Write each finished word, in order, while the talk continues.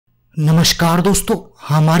नमस्कार दोस्तों,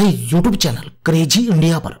 हमारे YouTube चैनल क्रेजी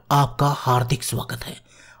इंडिया पर आपका हार्दिक स्वागत है।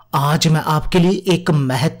 आज मैं आपके लिए एक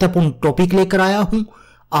महत्वपूर्ण टॉपिक लेकर आया हूं,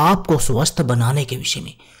 आपको स्वस्थ बनाने के विषय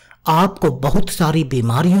में, आपको बहुत सारी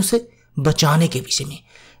बीमारियों से बचाने के विषय में।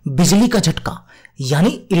 बिजली का झटका यानी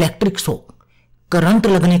इलेक्ट्रिक शॉक, करंट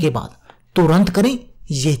लगने के बाद तुरंत करें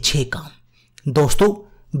ये 6 काम। दोस्तों,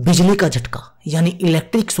 बिजली का झटका यानी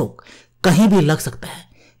इलेक्ट्रिक शॉक कहीं भी लग सकता है।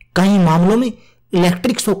 कई मामलों में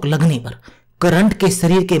इलेक्ट्रिक शॉक लगने पर, करंट के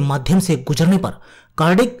शरीर के माध्यम से गुजरने पर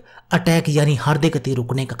कार्डियक अटैक यानी हृदय गति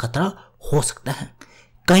रुकने का खतरा हो सकता है।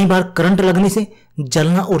 कई बार करंट लगने से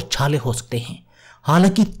जलना और छाले हो सकते हैं।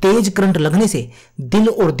 हालांकि तेज करंट लगने से दिल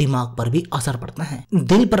और दिमाग पर भी असर पड़ता है।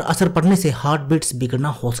 दिल पर असर पड़ने से हार्ट बीट्स बिगड़ना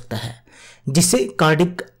हो सकता है, जिससे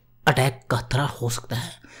कार्डियक अटैक का खतरा हो सकता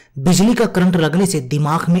है। बिजली का करंट लगने से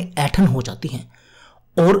दिमाग में ऐंठन हो जाती है,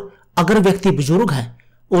 और अगर व्यक्ति बुजुर्ग है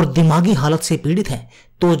और दिमागी हालत से पीड़ित है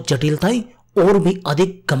तो जटिलताएं और भी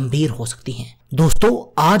अधिक गंभीर हो सकती हैं। दोस्तों,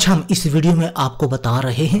 आज हम इस वीडियो में आपको बता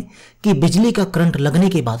रहे हैं कि बिजली का करंट लगने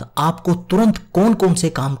के बाद आपको तुरंत कौन कौन से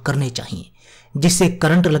काम करने चाहिए, जिससे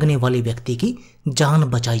करंट लगने वाले व्यक्ति की जान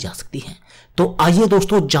बचाई जा सकती है। तो आइए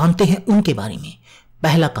दोस्तों, जानते हैं उनके बारे में।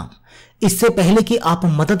 पहला काम, इससे पहले कि आप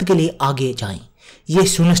मदद के लिए आगे जाएं, ये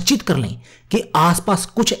सुनिश्चित कर लें कि आसपास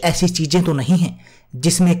कुछ ऐसी चीजें तो नहीं हैं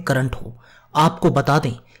जिसमें करंट हो। आपको बता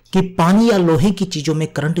दें कि पानी या लोहे की चीजों में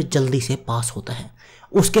करंट जल्दी से पास होता है।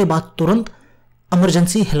 उसके बाद तुरंत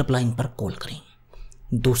इमरजेंसी हेल्पलाइन पर कॉल करें।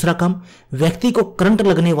 दूसरा काम, व्यक्ति को करंट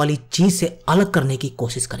लगने वाली चीज से अलग करने की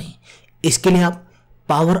कोशिश करें। इसके लिए आप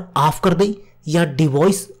पावर ऑफ कर दें या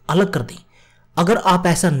डिवाइस अलग कर दें। अगर आप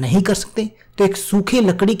ऐसा नहीं कर सकते तो एक सूखे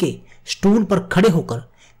लकड़ी के स्टूल पर खड़े होकर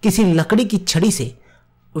किसी लकड़ी की छड़ी से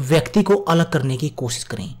व्यक्ति को अलग करने की कोशिश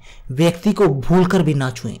करें। व्यक्ति को भूलकर भी ना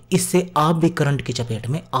छुएं, इससे आप भी करंट की चपेट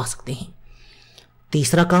में आ सकते हैं।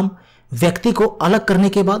 तीसरा काम, व्यक्ति को अलग करने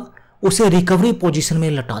के बाद उसे रिकवरी पोजीशन में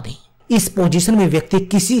लटा दें। इस पोजीशन में व्यक्ति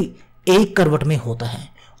किसी एक करवट में होता है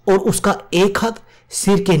और उसका एक हाथ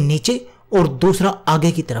सिर के नीचे और दूसरा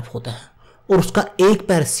आगे की तरफ होता है, और उसका एक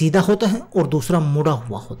पैर सीधा होता है और दूसरा मुड़ा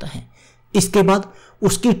हुआ होता है। इसके बाद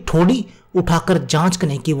उसकी ठोड़ी उठाकर जांच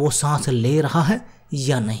करें कि वो सांस ले रहा है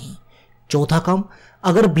या नहीं। चौथा काम,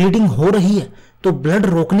 अगर ब्लीडिंग हो रही है तो ब्लड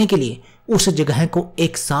रोकने के लिए उस जगह को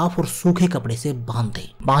एक साफ और सूखे कपड़े से बांध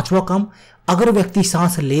दें। पांचवा काम, अगर व्यक्ति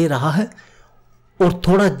सांस ले रहा है और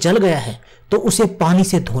थोड़ा जल गया है तो उसे पानी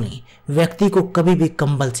से धो लें। व्यक्ति को कभी भी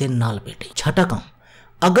कंबल से ना लपेटें। छठा काम,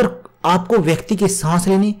 अगर आपको व्यक्ति के सांस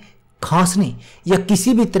लेने, खांसने या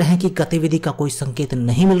किसी भी तरह की गतिविधि का कोई संकेत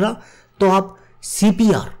नहीं मिल रहा तो आप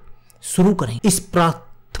CPR शुरू करें। इस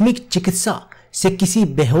प्राथमिक चिकित्सा से किसी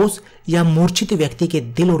बेहोश या मूर्छित व्यक्ति के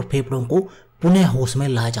दिल और फेफड़ों को पुनः होश में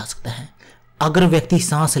लाया जा सकता है। अगर व्यक्ति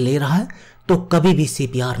सांस ले रहा है तो कभी भी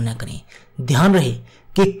CPR न करें। ध्यान रहे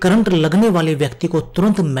कि करंट लगने वाले व्यक्ति को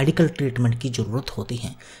तुरंत मेडिकल ट्रीटमेंट की जरूरत होती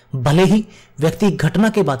है। भले ही व्यक्ति घटना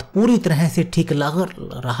के बाद पूरी तरह से ठीक लग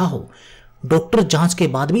रहा हो, डॉक्टर जांच के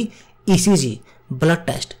बाद भी ECG, blood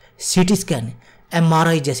test, CT scan,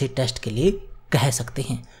 MRI जैसे टेस्ट के लिए कह सकते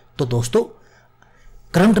हैं। तो दोस्तों,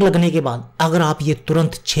 करंट लगने के बाद अगर आप ये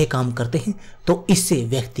तुरंत 6 काम करते हैं तो इससे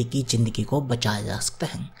व्यक्ति की जिंदगी को बचाया जा सकता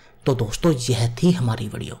है। तो दोस्तों, यह थी हमारी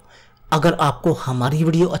वीडियो। अगर आपको हमारी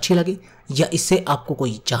वीडियो अच्छी लगे या इससे आपको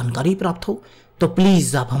कोई जानकारी प्राप्त हो तो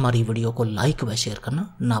प्लीज़ आप हमारी वीडियो को लाइक व शेयर करना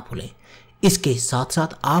ना भूलें। इसके साथ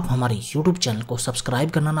साथ आप हमारे YouTube चैनल को सब्सक्राइब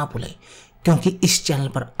करना ना भूलें, क्योंकि इस चैनल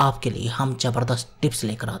पर आपके लिए हम ज़बरदस्त टिप्स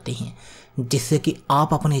लेकर आते हैं, जिससे कि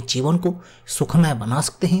आप अपने जीवन को सुखमय बना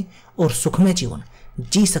सकते हैं और सुखमय जीवन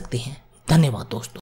जी सकते हैं। धन्यवाद दोस्तों।